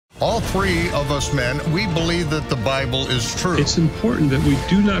All three of us men, we believe that the Bible is true. It's important that we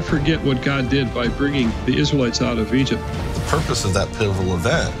do not forget what God did by bringing the Israelites out of Egypt. The purpose of that pivotal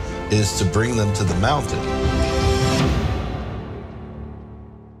event is to bring them to the mountain.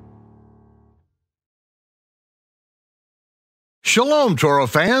 Shalom, Torah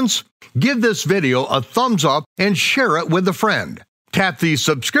fans. Give this video a thumbs up and share it with a friend. Tap the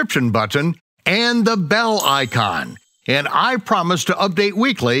subscription button and the bell icon. And I promise to update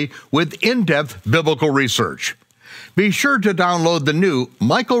weekly with in-depth biblical research. Be sure to download the new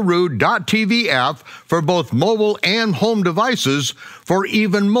michaelrood.tv app for both mobile and home devices for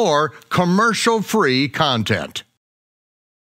even more commercial-free content.